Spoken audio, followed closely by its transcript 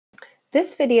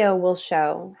This video will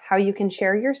show how you can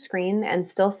share your screen and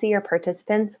still see your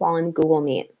participants while in Google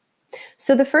Meet.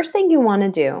 So the first thing you want to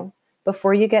do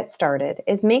before you get started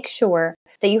is make sure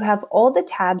that you have all the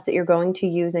tabs that you're going to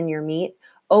use in your Meet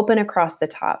open across the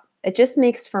top. It just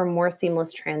makes for more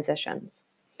seamless transitions.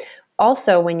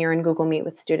 Also, when you're in Google Meet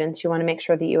with students, you want to make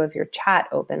sure that you have your chat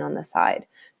open on the side,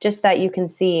 just that you can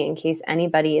see in case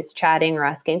anybody is chatting or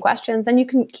asking questions, and you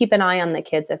can keep an eye on the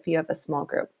kids if you have a small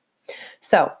group.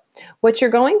 So what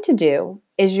you're going to do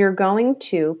is you're going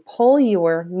to pull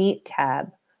your Meet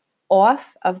tab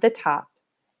off of the top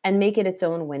and make it its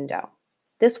own window.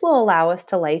 This will allow us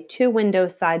to lay two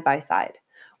windows side by side.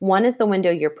 One is the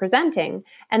window you're presenting,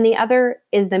 and the other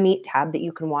is the Meet tab that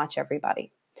you can watch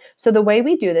everybody. So the way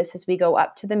we do this is we go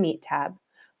up to the Meet tab.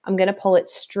 I'm going to pull it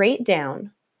straight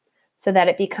down so that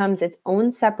it becomes its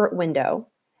own separate window.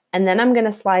 And then I'm going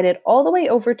to slide it all the way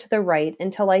over to the right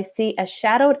until I see a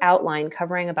shadowed outline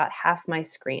covering about half my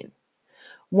screen.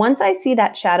 Once I see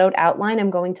that shadowed outline,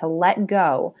 I'm going to let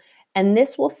go, and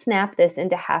this will snap this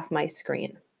into half my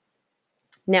screen.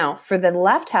 Now, for the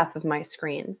left half of my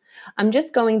screen, I'm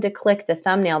just going to click the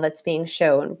thumbnail that's being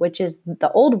shown, which is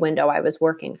the old window I was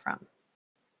working from.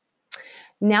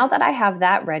 Now that I have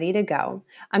that ready to go,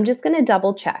 I'm just going to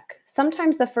double check.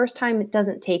 Sometimes the first time it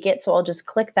doesn't take it, so I'll just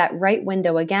click that right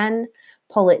window again,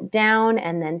 pull it down,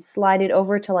 and then slide it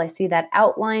over till I see that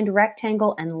outlined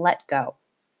rectangle and let go.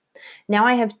 Now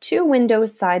I have two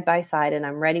windows side by side and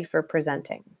I'm ready for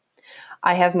presenting.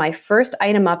 I have my first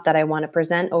item up that I want to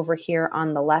present over here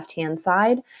on the left-hand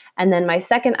side, and then my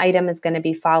second item is going to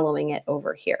be following it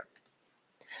over here.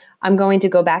 I'm going to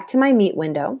go back to my Meet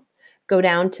window, go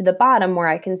down to the bottom where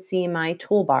I can see my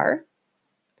toolbar,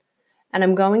 and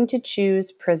I'm going to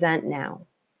choose Present Now.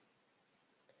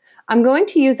 I'm going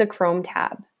to use a Chrome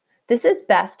tab. This is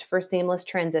best for seamless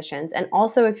transitions and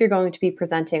also if you're going to be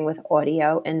presenting with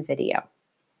audio and video.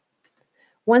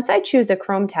 Once I choose a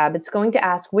Chrome tab, it's going to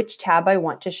ask which tab I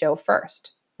want to show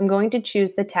first. I'm going to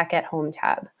choose the Tech at Home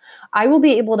tab. I will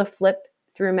be able to flip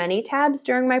through many tabs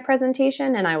during my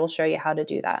presentation, and I will show you how to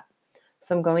do that.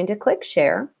 So I'm going to click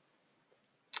Share.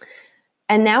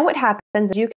 And now what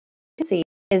happens, as you can see,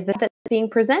 is that it's being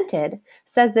presented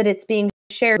says that it's being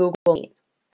shared in Google Meet.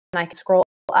 And I can scroll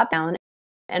up, down,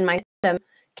 and my system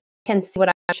can see what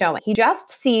I'm showing. He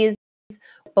just sees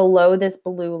below this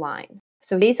blue line.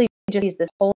 So basically, he just sees this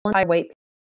whole entire white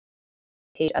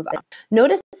page of it.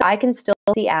 Notice I can still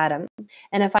see Adam.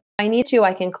 And if I need to,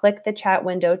 I can click the chat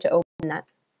window to open that.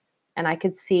 And I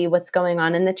could see what's going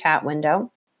on in the chat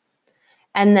window.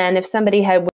 And then if somebody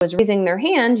was raising their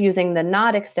hand using the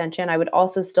nod extension, I would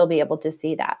also still be able to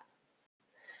see that.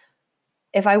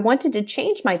 If I wanted to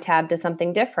change my tab to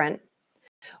something different,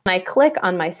 when I click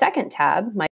on my second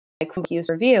tab, my Chrome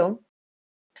User View,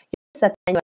 you set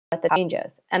the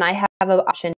changes. And I have an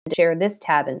option to share this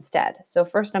tab instead. So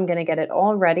first I'm going to get it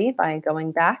all ready by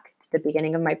going back to the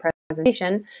beginning of my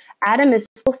presentation. Adam is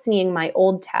still seeing my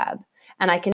old tab.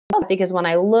 And I can tell because when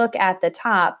I look at the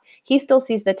top, he still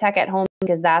sees the Tech at Home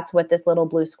because that's what this little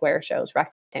blue square shows,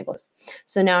 rectangles.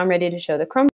 So now I'm ready to show the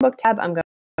Chromebook tab. I'm going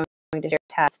to share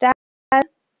tab stat.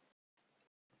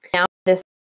 Now this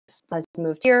has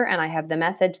moved here and I have the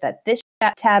message that this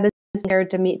chat tab is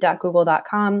compared to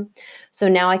meet.google.com. So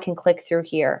now I can click through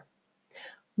here.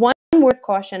 One word of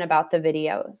caution about the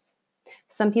videos.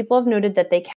 Some people have noted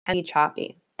that they can be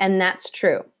choppy, and that's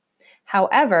true.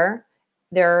 However,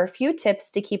 there are a few tips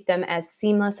to keep them as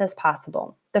seamless as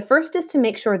possible. The first is to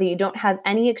make sure that you don't have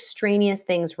any extraneous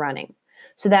things running.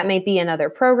 So that might be another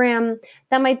program,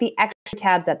 that might be extra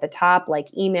tabs at the top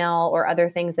like email or other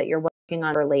things that you're working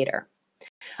on for later.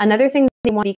 Another thing that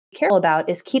you want to be careful about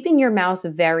is keeping your mouse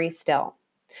very still.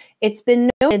 It's been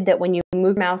noted that when you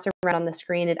move your mouse around on the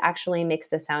screen, it actually makes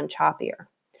the sound choppier.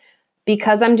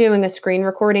 Because I'm doing a screen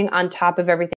recording on top of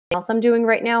everything else I'm doing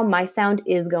right now, my sound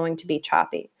is going to be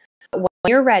choppy. When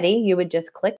you're ready, you would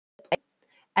just click play,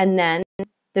 and then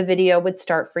the video would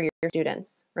start for your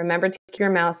students. Remember to keep your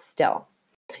mouse still.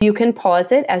 You can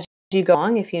pause it as you go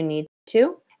along if you need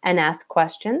to and ask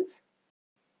questions.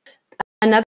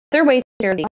 Another way to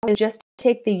share the video is just to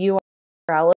take the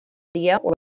URL of the video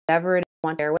or whatever it is you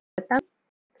want to share with them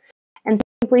and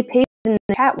simply paste it in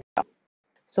the chat window.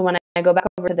 So when I go back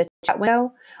over to the chat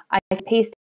window, I can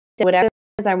paste whatever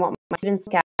it is I want my students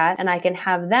to look at, and I can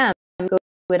have them go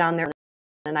do it on their own.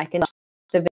 And I can watch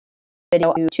the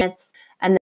video 2 minutes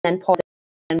and then pause it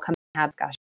and come and have a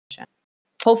discussion.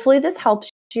 Hopefully this helps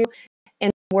you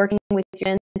in working with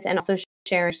your students and also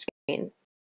sharing screen.